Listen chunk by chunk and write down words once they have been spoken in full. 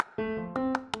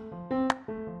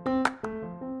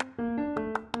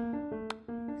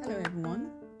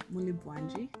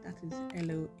Kwanji, that is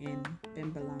hello in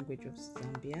Bemba language of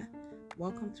Zambia.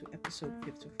 Welcome to episode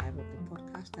 55 of the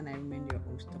podcast, and I remain your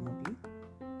host, Tomobi.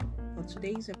 For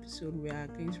today's episode, we are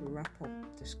going to wrap up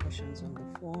discussions on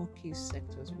the 4 key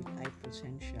sectors with high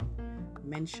potential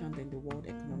mentioned in the World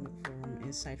Economic Forum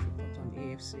Insight Report on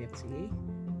AFCFTA.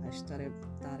 I started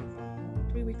that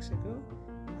about 3 weeks ago,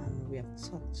 and we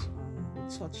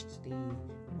touched the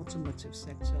automotive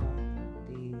sector,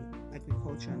 the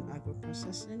agriculture and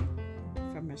agro-processing,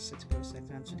 pharmaceutical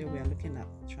sector, and today we are looking at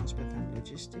transport and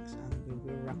logistics, and we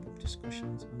will wrap up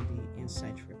discussions on the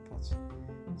Insight Report.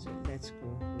 So let's go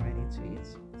right into it.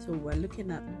 So we're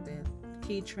looking at the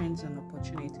key trends and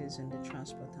opportunities in the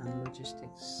transport and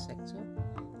logistics sector,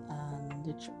 and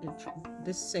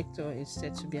this sector is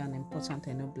said to be an important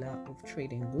enabler of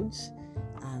trade in goods,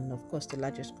 and of course the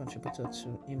largest contributor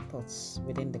to imports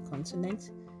within the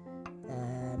continent.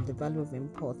 The value of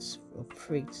imports of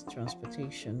freight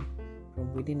transportation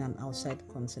from within and outside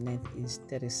the continent is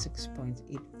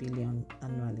 36.8 billion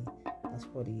annually. That's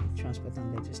for the transport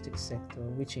and logistics sector,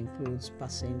 which includes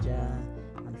passenger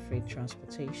and freight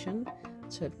transportation,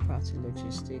 third-party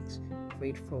logistics,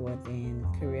 freight forwarding,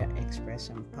 courier express,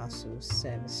 and parcel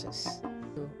services.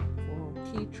 So for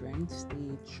key trends,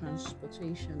 the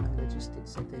transportation and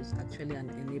logistics sector is actually an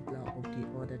enabler of the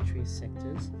other trade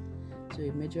sectors. So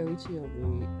a majority of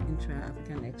the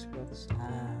intra-African exports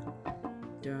are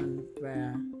done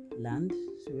via land.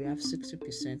 So we have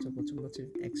 60% of automotive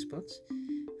exports,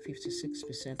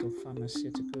 56% of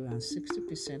pharmaceutical, and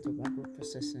 60% of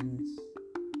agro-processing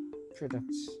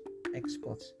products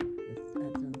exports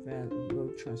done via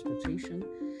road transportation.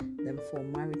 Then for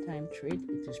maritime trade,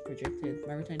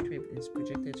 maritime trade is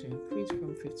projected to increase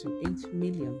from 58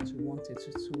 million to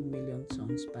 132 million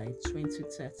tons by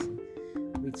 2030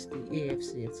 with the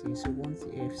AFCFTA. So once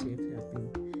the AFCFTA has been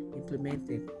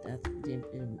implemented, that the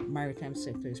maritime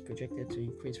sector is projected to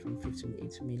increase from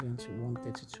 58 million to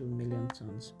 132 million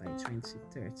tons by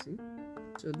 2030.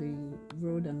 So the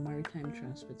road and maritime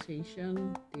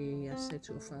transportation, they are said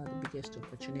to offer the biggest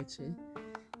opportunity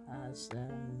as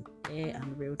air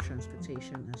and rail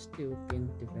transportation are still being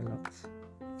developed.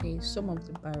 Okay, some of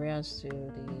the barriers to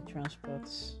the transport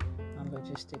and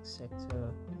logistics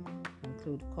sector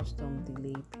include custom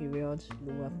delay periods,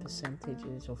 lower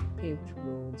percentages of paved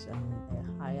roads, and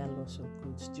a higher loss of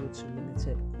goods due to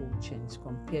limited cold chains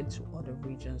compared to other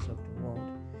regions of the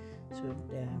world. So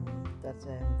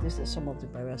these are some of the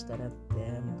barriers that have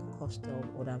caused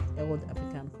or have held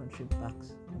African countries back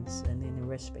in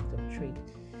respect of trade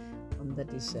under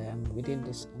this within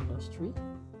this industry.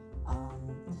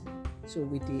 So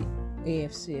with the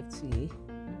AFCFTA,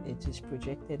 it is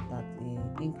projected that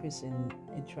the increase in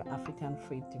intra-African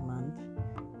freight demand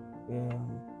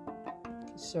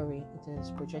it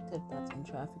is projected that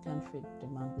intra-African freight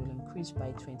demand will increase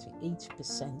by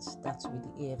 28%. That's with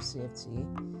the AFCFTA,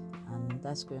 and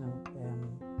that's going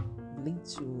to lead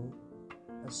to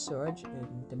a surge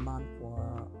in demand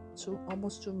for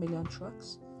almost 2 million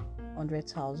trucks,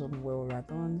 100,000 wheel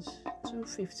wagons,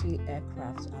 250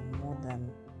 aircraft, and more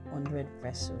than 100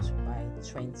 vessels by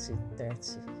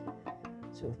 2030.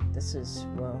 So this is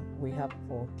what we have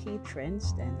for key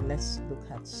trends. Then let's look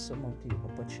at some of the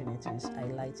opportunities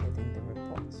highlighted in the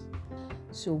report.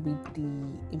 So with the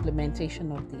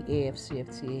implementation of the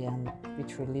AFCFTA, and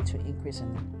which will lead to increase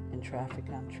in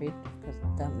intra-African trade, because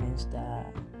that means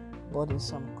that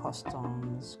burdensome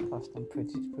custom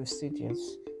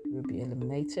procedures will be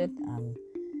eliminated, and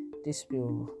this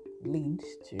will lead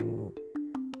to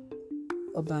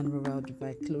urban-rural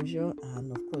divide closure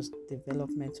and, of course,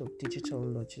 development of digital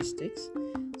logistics.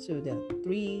 So there are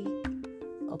 3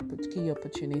 key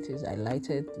opportunities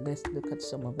highlighted. Let's look at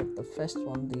some of it. The first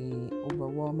one, the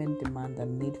overwhelming demand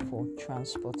and need for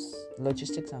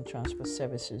logistics and transport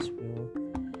services will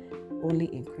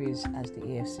only increase as the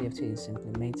AFCFTA is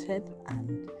implemented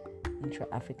and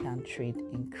intra-African trade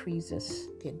increases.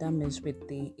 Okay, that means with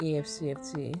the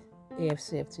AFCFTA,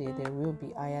 there will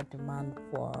be higher demand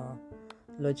for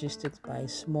logistics by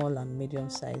small and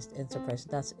medium-sized enterprises,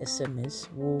 that's SMEs,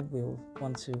 who will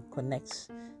want to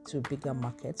connect to bigger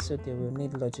markets. So they will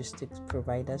need logistics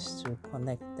providers to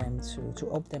connect them to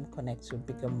help them connect to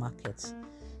bigger markets.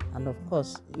 And of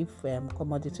course, if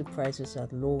commodity prices are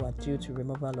lower due to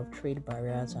removal of trade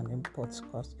barriers and imports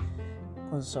cost,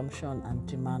 consumption and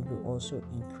demand will also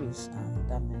increase, and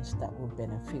that means that will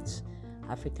benefit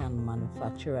African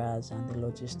manufacturers and the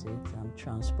logistics and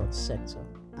transport sector.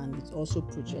 And it's also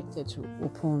projected to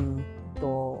open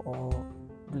door or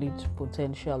lead to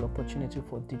potential opportunity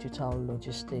for digital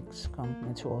logistics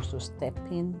companies to also step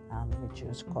in and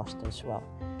reduce cost as well.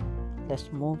 let's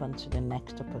move on to the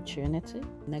next opportunity.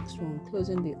 Next one,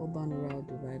 closing the urban-rural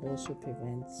divide also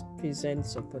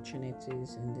presents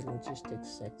opportunities in the logistics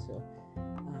sector.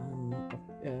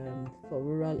 For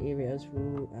rural areas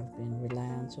who have been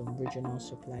reliant on regional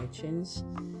supply chains,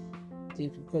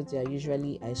 because they are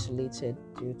usually isolated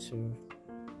due to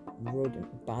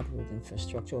bad road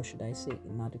infrastructure, or should I say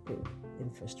inadequate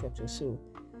infrastructure. So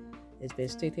it's been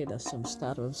stated that some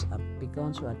startups have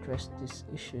begun to address these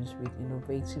issues with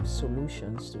innovative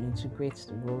solutions to integrate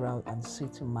the rural and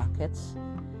city markets.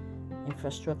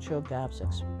 Infrastructure gaps,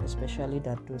 especially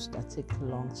those that take a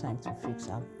long time to fix,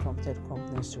 have prompted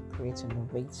companies to create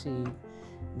innovative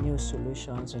new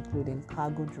solutions, including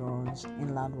cargo drones,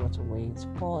 inland waterways,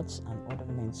 ports, and other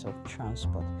means of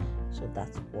transport. So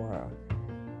that's for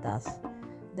that.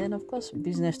 Then, of course,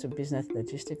 business-to-business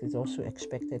logistics is also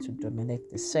expected to dominate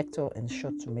the sector in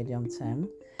short to medium term,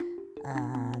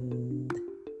 and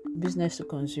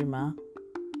business-to-consumer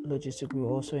logistics will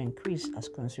also increase as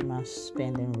consumer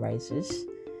spending rises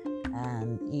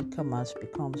and e-commerce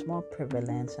becomes more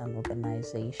prevalent and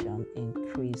urbanization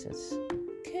increases.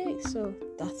 Okay, so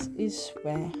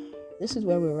this is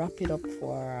where we wrap it up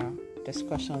for our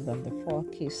discussions on the 4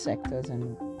 key sectors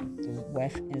in the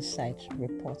Wealth Insight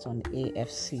report on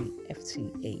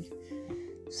AFCFTA.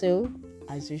 So,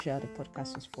 as usual, the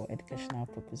podcast is for educational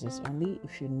purposes only.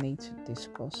 If you want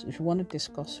to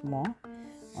discuss more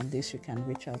on this, you can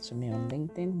reach out to me on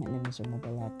LinkedIn. My name is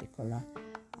Omobola Adekola.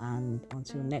 And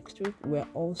until next week, we're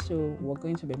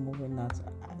going to be moving that.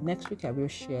 Next week, I will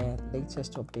share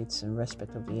latest updates in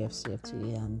respect of the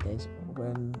AFCFTA,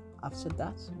 and after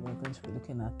that, we're going to be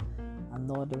looking at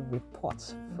another report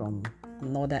from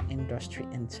another industry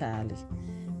entirely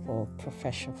for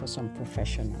some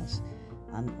professionals.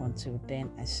 And until then,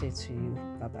 I say to you,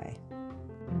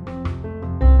 bye-bye.